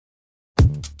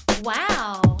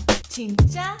와우,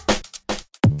 진짜?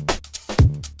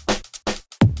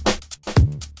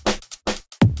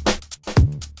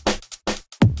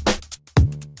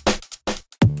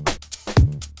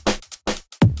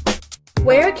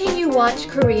 Where can you watch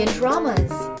Korean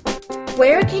dramas?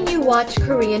 Where can you watch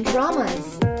Korean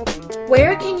dramas?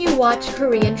 Where can you watch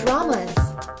Korean dramas?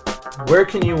 Where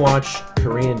can you watch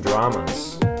Korean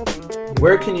dramas?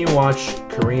 Where can you watch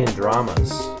Korean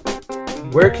dramas?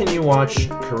 Where can you watch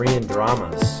Korean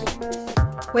dramas?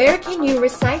 Where can you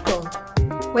recycle?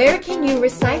 Where can you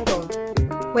recycle?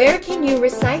 Where can you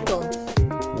recycle?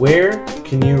 Where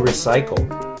can you recycle?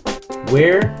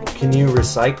 Where can you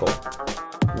recycle?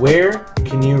 Where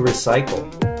can you recycle?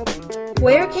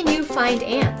 Where can you find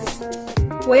ants?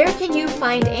 Where can you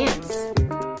find ants?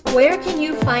 Where can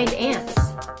you find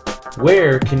ants?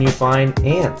 Where can you find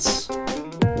ants?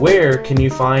 Where can you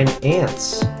find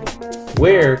ants?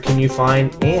 Where can you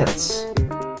find ants?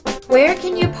 Where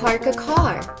can you park a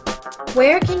car?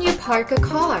 Where can you park a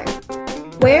car?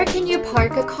 Where can you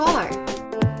park a car?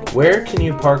 Where can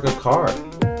you park a car?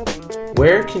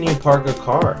 Where can you park a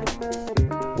car?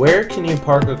 Where can you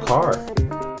park a car?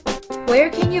 Where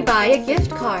can you buy a gift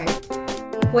card?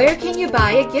 Where can you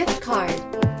buy a gift card?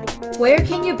 Where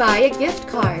can you buy a gift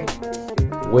card?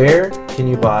 Where can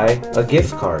you buy a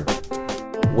gift card?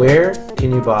 Where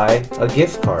can you buy a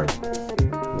gift card?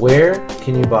 Where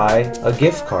can you buy a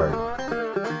gift card?